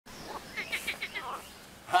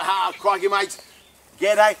Crikey, mates.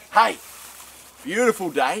 G'day. Hey, beautiful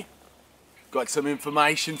day. Got some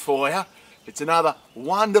information for you. It's another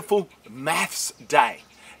wonderful maths day.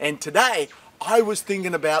 And today, I was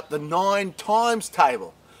thinking about the 9 times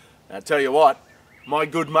table. Now, I'll tell you what, my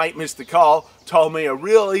good mate, Mr. Cole, told me a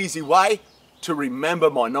real easy way to remember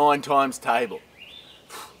my 9 times table.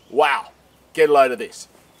 Wow, get a load of this.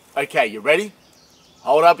 Okay, you ready?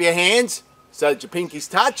 Hold up your hands so that your pinkies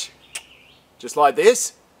touch, just like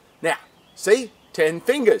this. Now, see, 10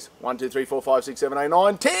 fingers. 1, 2, 3, 4, 5, 6, 7, 8,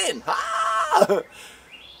 9, 10. Ah!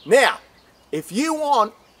 Now, if you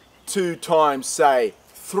want to times, say,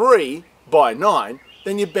 3 by 9,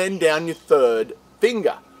 then you bend down your third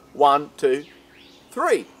finger. 1, 2,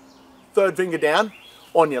 3. Third finger down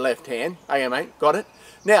on your left hand. Okay, mate, got it?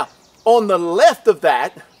 Now, on the left of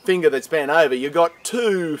that finger that's bent over, you've got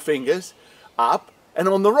 2 fingers up, and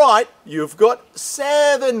on the right, you've got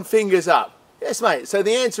 7 fingers up. Yes, mate, so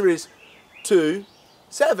the answer is 2,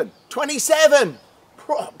 7. 27.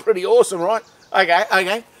 Oh, pretty awesome, right?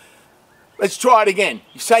 Okay. Let's try it again.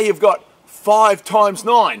 You say you've got 5 times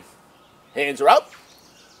 9. Hands are up.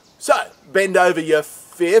 So, bend over your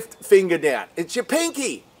 5th finger down. It's your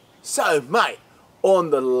pinky. So, mate, on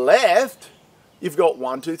the left, you've got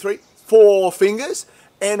 1, 2, 3, 4 fingers.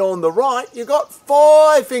 And on the right, you've got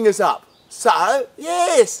 5 fingers up. So,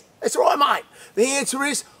 yes, that's right, mate. The answer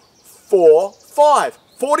is 4, 5.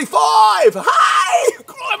 45! Hey!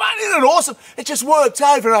 Mate, isn't it awesome? It just works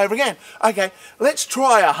over and over again. Okay, let's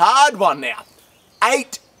try a hard one now.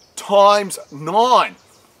 8 times 9.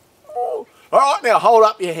 All right, now hold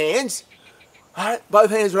up your hands. All right,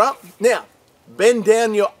 both hands are up. Now, bend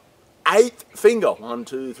down your 8th finger. 1,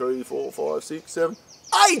 2, 3, 4, 5, 6, 7,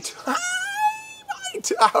 8. Hey,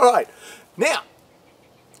 mate. All right. Now,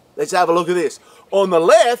 let's have a look at this. On the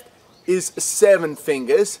left is 7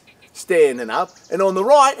 fingers standing up, and on the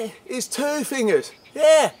right is 2 fingers.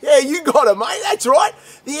 Yeah, you got it, mate. That's right.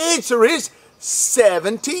 The answer is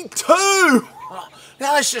 72.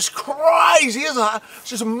 Now, that's just crazy, isn't it? It's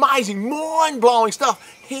just amazing, mind-blowing stuff.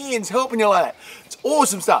 Hands helping you like that. It's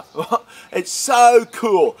awesome stuff. It's so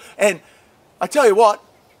cool. And I tell you what,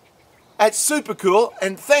 that's super cool.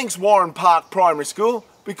 And thanks, Warren Park Primary School,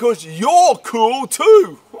 because you're cool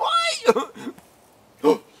too. Right?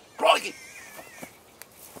 Crikey.